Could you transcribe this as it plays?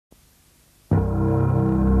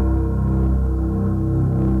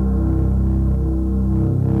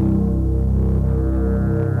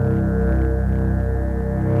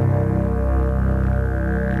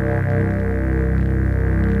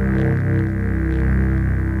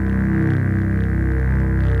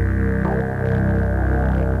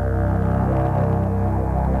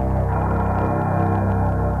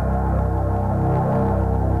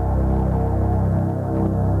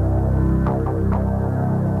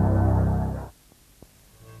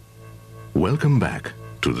Welcome back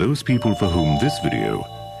to those people for whom this video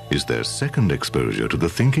is their second exposure to the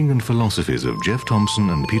thinking and philosophies of Geoff Thompson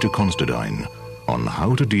and Peter Consterdine on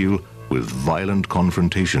how to deal with violent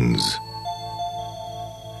confrontations.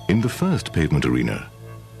 In the first Pavement arena,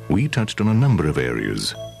 we touched on a number of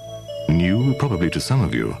areas, new probably to some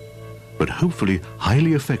of you, but hopefully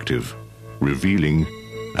highly effective, revealing,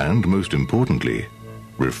 and most importantly,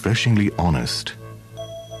 refreshingly honest.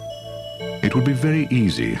 It would be very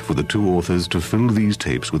easy for the two authors to fill these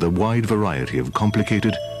tapes with a wide variety of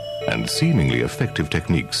complicated and seemingly effective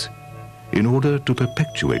techniques in order to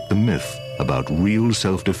perpetuate the myth about real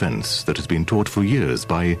self-defense that has been taught for years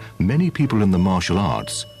by many people in the martial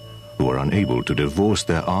arts who are unable to divorce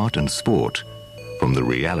their art and sport from the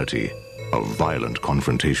reality of violent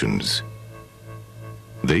confrontations.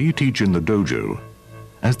 They teach in the dojo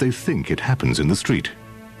as they think it happens in the street.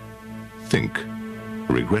 Think,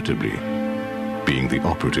 regrettably, being the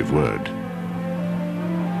operative word.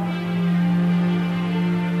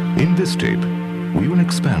 In this tape, we will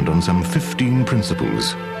expand on some 15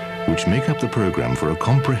 principles which make up the program for a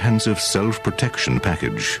comprehensive self-protection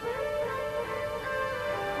package.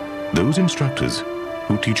 Those instructors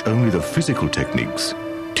who teach only the physical techniques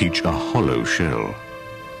teach a hollow shell.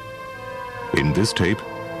 In this tape,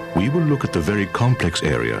 we will look at the very complex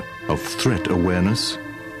area of threat awareness,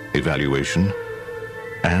 evaluation,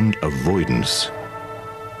 and avoidance.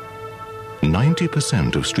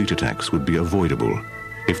 90% of street attacks would be avoidable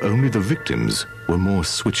if only the victims were more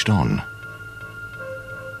switched on.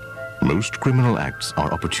 Most criminal acts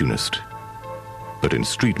are opportunist, but in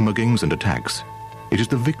street muggings and attacks, it is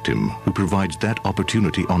the victim who provides that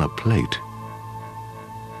opportunity on a plate.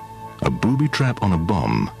 A booby trap on a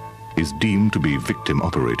bomb is deemed to be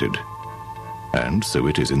victim-operated, and so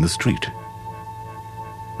it is in the street.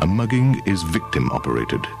 A mugging is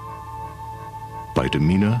victim-operated. By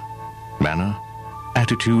demeanor, manner,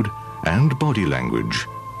 attitude, and body language,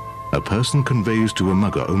 a person conveys to a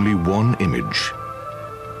mugger only one image: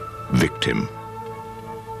 victim.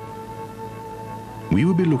 We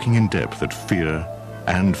will be looking in depth at fear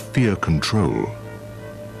and fear control.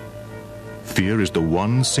 Fear is the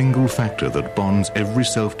one single factor that bonds every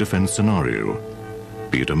self-defense scenario,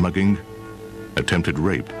 be it a mugging, attempted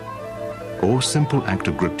rape, or simple act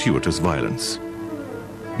of gratuitous violence.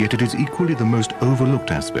 Yet it is equally the most overlooked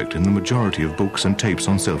aspect in the majority of books and tapes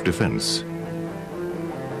on self-defense.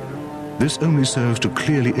 This only serves to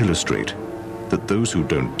clearly illustrate that those who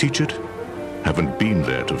don't teach it haven't been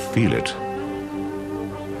there to feel it.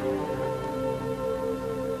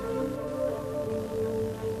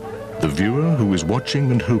 The viewer who is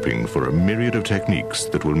watching and hoping for a myriad of techniques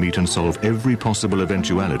that will meet and solve every possible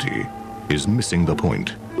eventuality is missing the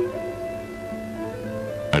point.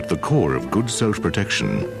 At the core of good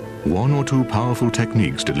self-protection, one or two powerful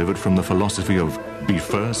techniques delivered from the philosophy of be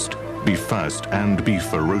first, be fast, and be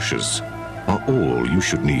ferocious are all you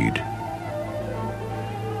should need.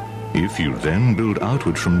 If you then build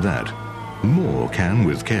outward from that, more can,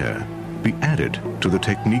 with care, be added to the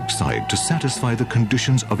technique side to satisfy the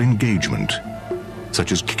conditions of engagement,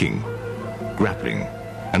 such as kicking, grappling,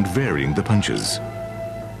 and varying the punches.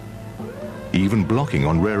 Even blocking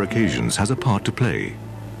on rare occasions has a part to play.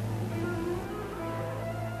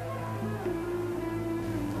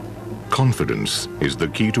 Confidence is the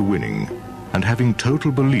key to winning and having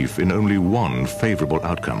total belief in only one favorable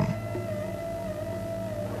outcome.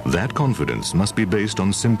 That confidence must be based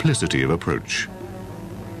on simplicity of approach.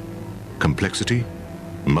 Complexity,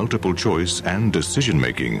 multiple choice, and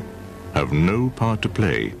decision-making have no part to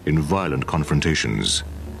play in violent confrontations.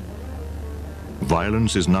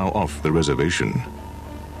 Violence is now off the reservation.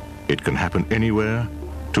 It can happen anywhere,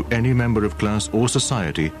 to any member of class or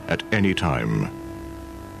society at any time.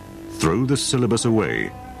 Throw the syllabus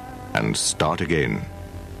away and start again.